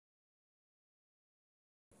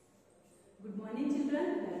morning children,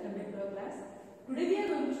 welcome back to our class. Today we are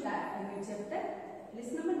going to start a new chapter,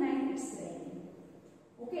 lesson number 9, it's writing.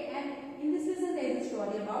 Okay, and in this lesson there is a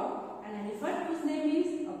story about an elephant whose name is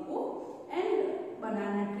Appu and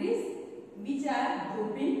banana trees which are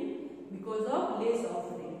drooping because of less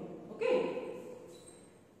of rain. Okay,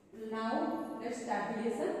 now let's start the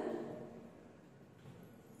lesson.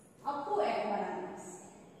 Appu ate bananas.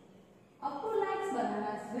 Appu likes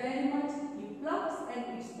bananas very much. He plucks and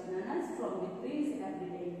eats bananas from the trees every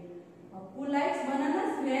day. Appu likes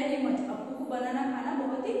bananas very much. Appu को बनाना खाना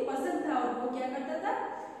बहुत ही पसंद था और वो क्या करता था?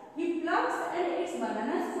 He plucks and eats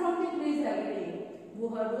bananas from the trees every day. वो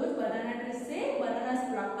हर रोज बनाना ट्री से बनानास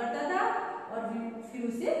प्लक करता था और फिर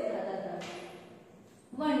उसे खाता था.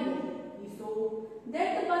 One day he saw that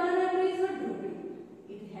the banana trees were drooping.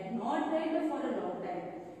 It had not rained for a long time.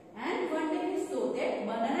 And one day he saw that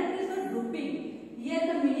banana trees were drooping. Here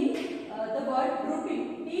the meaning, the word drooping,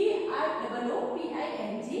 Drooping,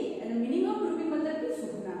 and the meaning of drooping मतलब कि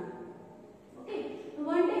सूखना. Okay.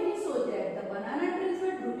 One day he saw that the banana trees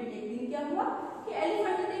were drooping. एक दिन क्या हुआ कि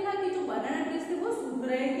elephant ने देखा कि जो banana trees थे वो सूख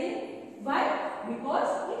रहे थे. Why?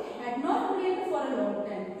 Because it had not rained for a long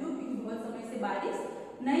time. क्यों? क्योंकि बहुत समय से बारिश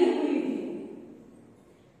नहीं हुई थी.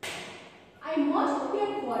 I must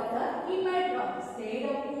get water in my drum. Said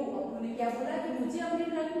Appu. Appu ने क्या बोला कि मुझे अपने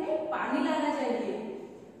ट्रक में पानी लाना चाहिए.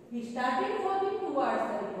 He started walking towards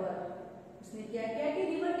the river. उसने क्या किया कि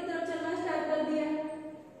रिवर की तरफ चलना स्टार्ट कर दिया.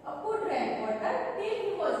 Appu drank water till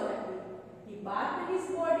he was happy. He bathed his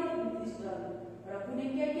body with his drum. और अप्पू ने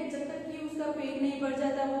क्या किया जब तक कि उसका पेट नहीं भर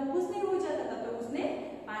जाता वो खुश नहीं हो जाता तब तक उसने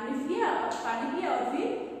पानी पिया और फिर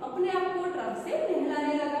अपने आप को ट्रक से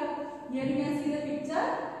नहलाने लगा. Here you can see the picture.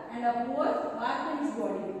 And Appu was bathed his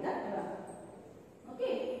body with the drum.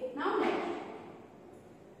 Okay, now next.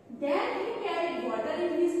 Then he carried water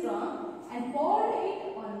in his drum and poured it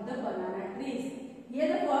on the banana trees. Here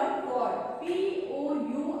the word poured,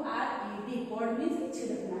 P-O-U-R-E-D. Poured means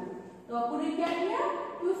छिड़कना. तो अप्पू ने क्या किया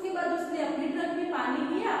कि उसके बाद उसने अपने ट्रक में पानी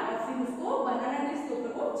लिया और फिर उसको बनाना ट्रीज के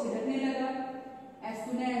ऊपर वो छिड़कने लगा. As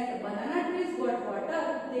soon as the banana trees got water,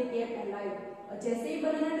 they came alive. और जैसे ही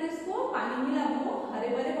बनाना ट्रीज को पानी मिला वो हरे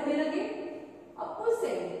भरे होने लगे. अप्पू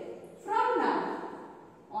से from now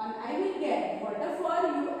on I will get water for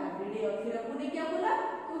you every day. और फिर अप्पू ने क्या बोला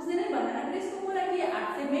तो उसने बनाना ट्रीज को बोला कि आज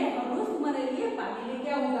से मैं हर रोज तुम्हारे लिए पानी लेके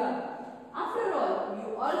आऊंगा. After all, you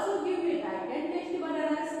also give me ripe and tasty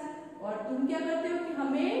bananas. और तुम क्या करते हो कि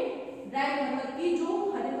हमें ड्राई मतलब कि जो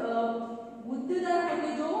गुद्देदार होते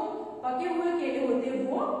जो पके हुए केले होते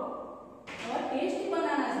वो और टेस्टी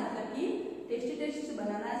बनाना मतलब कि टेस्टी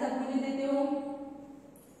बनाना आप मुझे देते हो.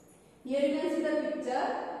 Here you can see the picture.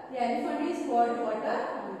 The elephant is poured water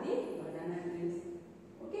on the banana trees.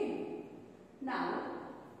 Okay. Now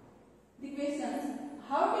the questions.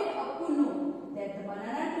 How did Appu know that the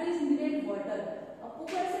banana trees needed water? Appu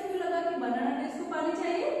को ऐसे क्यों लगा कि banana trees को पानी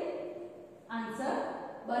चाहिए? Answer.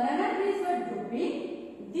 Banana trees were drooping.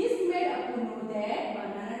 This made Appu know that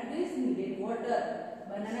banana trees needed water.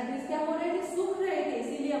 Banana trees क्या हो रहे थे सूख रहे थे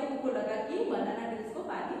इसीलिए अप्पू को लगा कि बनाना ट्रीज को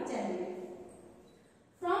पानी चाहिए.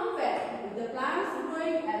 From where do the plants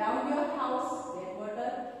growing around your house get water?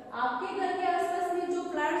 आपके घर के आसपास में जो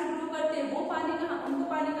प्लांट्स ग्रो करते हैं वो उनको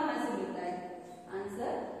पानी कहाँ से मिलता है?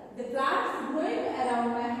 Answer. The plants growing around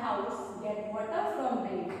my house get water from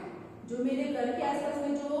rain. जो मेरे घर के आसपास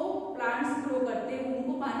में जो प्लांट्स ग्रो करते हैं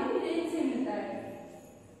उनको पानी रेन से मिलता है.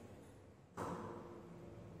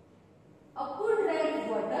 Appu drank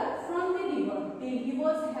water from the river till he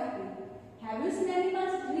was happy. Have you seen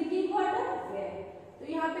animals drinking water? Where? तो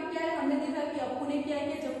यहाँ पे क्या है हमने देखा कि अप्पू ने क्या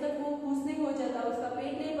किया जब तक वो खुश नहीं हो जाता उसका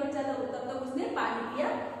पेट नहीं भर जाता तब तक उसने पानी पिया.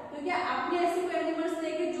 तो क्या आपने ऐसे कोई एनिमल्स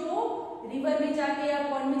देखे जो रिवर में जाके या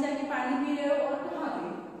पॉन्ड में जाके पानी पी रहे हो और कहाँ पे?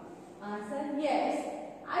 Answer. Yes,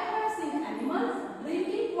 I have seen animals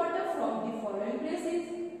drinking water from the following places: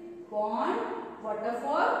 pond,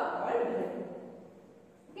 waterfall, or river.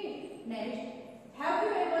 Okay. Next, have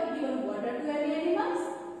you ever given water to any animals?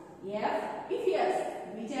 Yes. If yes,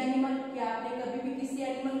 which animal? क्या आपने कभी भी किसी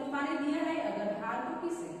animal को पानी दिया है? अगर हाँ तो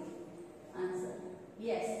किसे? Answer.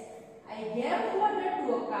 Yes, I gave water to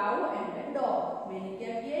a cow and a dog. मैंने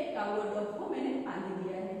क्या किया? काउ और डॉग को मैंने पानी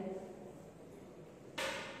दिया है.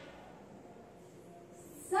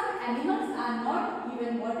 Some animals are not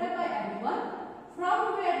given water by anyone. From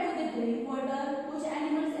where do they drink water? कुछ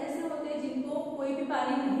एनिमल्स ऐसे होते हैं जिनको कोई भी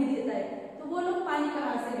पानी नहीं देता है तो वो लोग पानी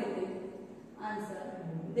कहाँ से लेते हैं? Answer.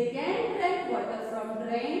 They can drink water from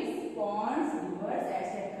drains, ponds, rivers,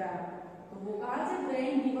 etc. तो वो कहाँ से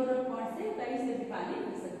ड्रेन, रिवर और पॉन्ड से कहीं से भी पानी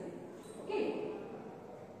पी सकते हैं. Okay.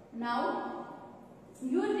 Now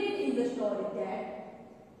you read in the story that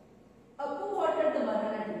Appu water the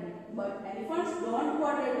banana tree, but elephants don't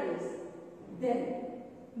water trees. Then,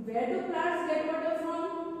 where do plants get water from?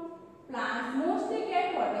 Plants mostly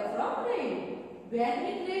get water from rain. When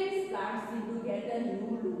it rains, plants seem to get a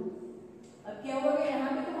new look. अब क्या हुआ,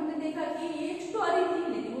 यहाँ पे तो हमने देखा कि ये एक स्टोरी थी,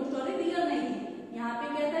 लेकिन वो स्टोरी रियल नहीं थी। यहाँ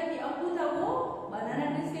पे क्या था कि अप्पू था, वो बनाना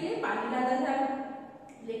ट्रीज के लिए पानी लाता था,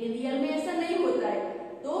 लेकिन रियल में ऐसा नहीं होता है।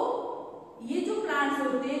 तो ये जो प्लांट्स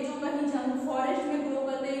होते हैं, जो कहीं जंगल फॉरेस्ट में ग्रो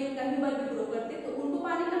करते हैं, कहीं पर भी ग्रो करते हैं, तो उनको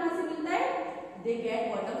पानी कहाँ से मिलता है? They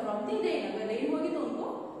get water from the rain. अगर रेन होगी तो उनको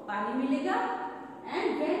पानी मिलेगा।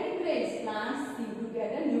 And when it rains, plants seem to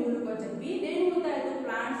get a new look. जब भी रेन होता है तो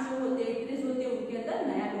प्लांट्स जो होते हैं, ट्रीज होते हैं, उनके अंदर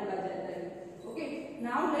नया लुक आ जाता है। Okay,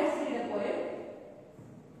 now let's read a poem.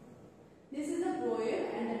 This is a poem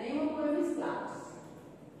and the name of poem is clouds.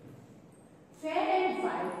 Fair and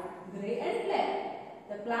white, grey and black,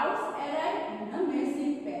 the clouds arrive in a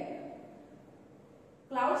massive pack.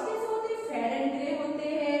 Clouds कैसे होते हैं? Fair and grey होते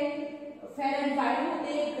हैं, fair and white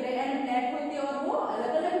होते हैं, grey and black होते हैं, और वो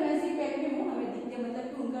अलग अलग मैसिव पैक में वो हमें दिखते हैं। मतलब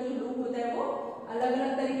कि उनका जो लुक होता है वो अलग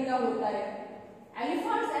अलग तरीके का होता है।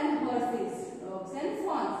 Elephants and horses, dogs and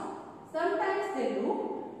swans, sometimes they look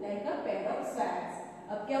like a pair of swans.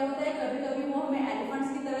 अब क्या होता है, कभी कभी वो हमें एलिफेंट्स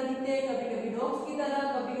की तरह दिखते हैं, कभी कभी डॉग्स की तरह,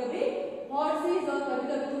 कभी कभी हॉर्सेस, और कभी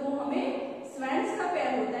कभी तो वो हमें स्वैन्स का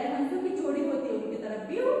पैर होता है, हंसों की जोड़ी होती है, उनकी तरफ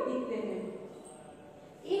भी वो दिखते हैं।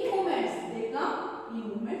 In moments they come, in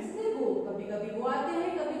moments दे गो। कभी कभी वो आते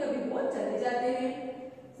हैं, कभी कभी वो चले जाते हैं।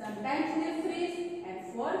 Sometimes they freeze and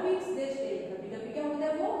for weeks they stay. कभी कभी क्या होता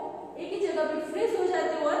है, वो एक ही जगह पे फ्रीज हो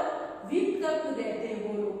जाते हैं और वीक तक रहते हैं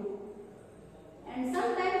वो लोग। And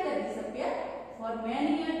sometimes they disappear for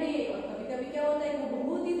many a day. और कभी कभी क्या होता है कि वो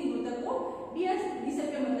बहुत ही दिनों तक वो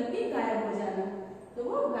डिसअपीयर मतलब कि गायब हो जाना, तो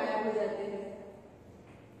वो गायब हो जाते हैं।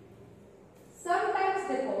 Sometimes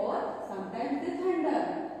they pour, sometimes they thunder,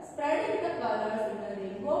 spreading the colors in a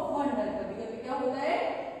rainbow of wonder. कभी कभी क्या होता है,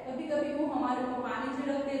 कभी कभी वो हमारे ऊपर पानी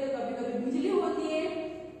छिड़कते हैं, तो कभी कभी बिजली होती है।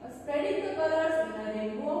 Spreading the colors in a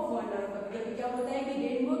rainbow of wonder. कभी कभी क्या होता है कि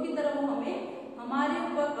रेनबो की तरह वो हमें हमारे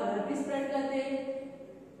ऊपर कलर भी स्प्रेड करते हैं।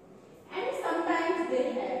 And sometimes they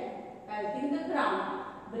have pelting the ground,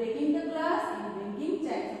 breaking the glass and ringing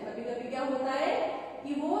chimes. कभी कभी क्या होता है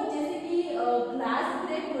कि वो जैसे कि ग्लास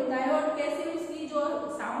ब्रेक होता है और कैसे उसकी जो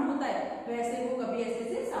साउंड होता है, वैसे वो कभी ऐसे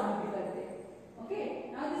से साउंड भी करते हैं। Okay,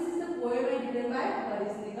 now this is the poem written by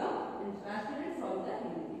Harish Nigam and translated from the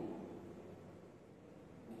Hindi.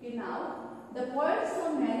 Okay, now the poet saw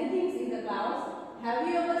many things in the clouds, have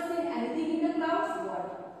you ever seen anything in the clouds? What?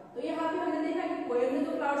 तो यहाँ पे हमने देखा कि poem में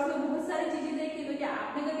तो clouds में बहुत सारी चीजें देखी, तो क्या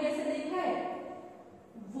आपने कभी ऐसे देखा है?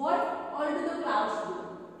 What all do the clouds do?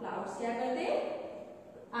 Clouds क्या करते हैं?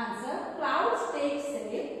 Answer: Clouds take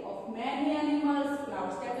shape of many animals.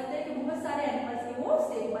 Clouds क्या करते हैं कि बहुत सारे एनिमल्स के वो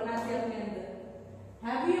शेप बनाते हैं अपने अंदर।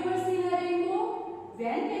 Have you ever seen a rainbow?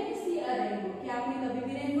 When can you see a rainbow? क्या आपने कभी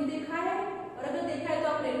भी रेनबो देखा है? और अगर देखा है तो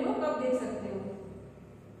आप रेनबो कब देख सकते हो?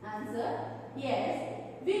 Answer: Yes,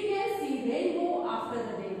 we can see rainbow after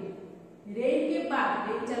the rain. Rain के बाद,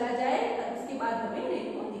 रेन चला जाए तब उसके बाद हमें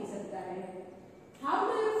रेनबो दिख सकता है। How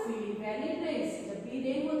do you feel when it rains? जब भी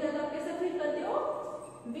रेन होता है तो आप कैसा फील करते हो?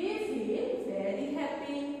 We feel very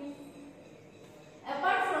happy.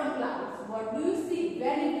 Apart from clouds, what do you see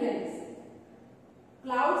when it rains?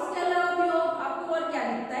 Clouds के अलावा भी आपको और क्या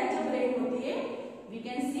दिखता है जब रेन होती है? We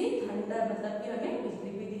can see thunder, मतलब कि हमें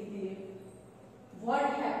बिजली भी दिखती है। What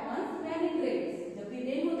happens when it rains? जब भी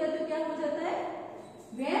रेन होता है तो क्या हो जाता है?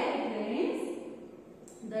 When it rains,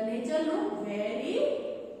 the nature look very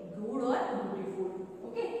good or beautiful.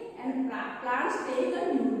 Okay, and plants take a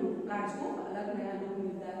new look. Plants को अलग नया look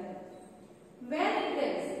मिलता है। When it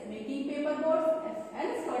rains, making paper boats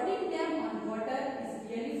and floating them on water is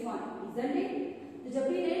really fun, isn't it? तो जब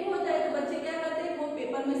भी rain होता है तो बच्चे क्या करते हैं, वो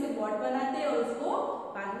पेपर में से बोट बनाते हैं और उसको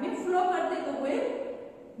पानी में फ्लो करते हैं, तो वो एक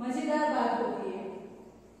मजेदार बात होती है।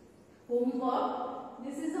 Homework.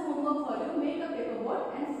 This is the homework for you. Make a paper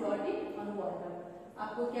boat and float it on water.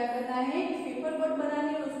 आपको क्या करना है कि पेपर बोट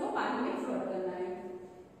बनानी है और उसको पानी में फ्लोट करना है।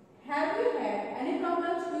 Have you had any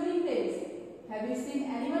problems during rains? Have you seen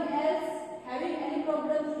anyone else having any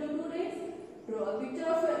problems due to rains? Draw a picture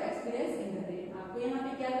of your experience in the rain. आपको यहाँ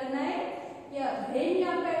पे क्या करना है कि रेन में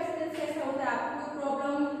आपका एक्सपीरियंस कैसा होता है, आपको कोई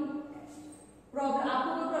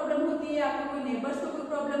प्रॉब्लम होती है, आपको कोई नेबर्स को कोई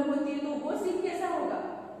प्रॉब्लम होती है, तो वो सीन कैसा होगा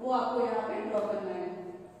वो आपको यहाँ पे ड्रॉ करना है।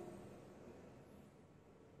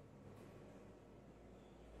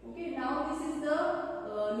 Okay, now this is the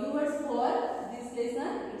new words for this lesson.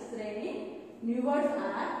 It's raining. New words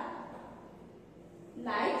are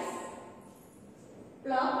likes,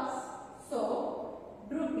 plucks, soak,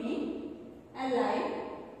 drooping, alive,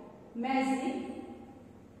 magic,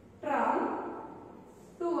 trunk,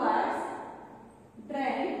 towards,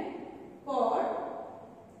 drain, cord,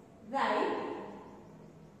 right,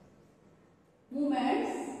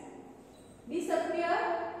 movements, disappear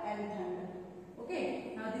and thunder.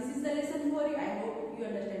 Okay, now this is the lesson for you.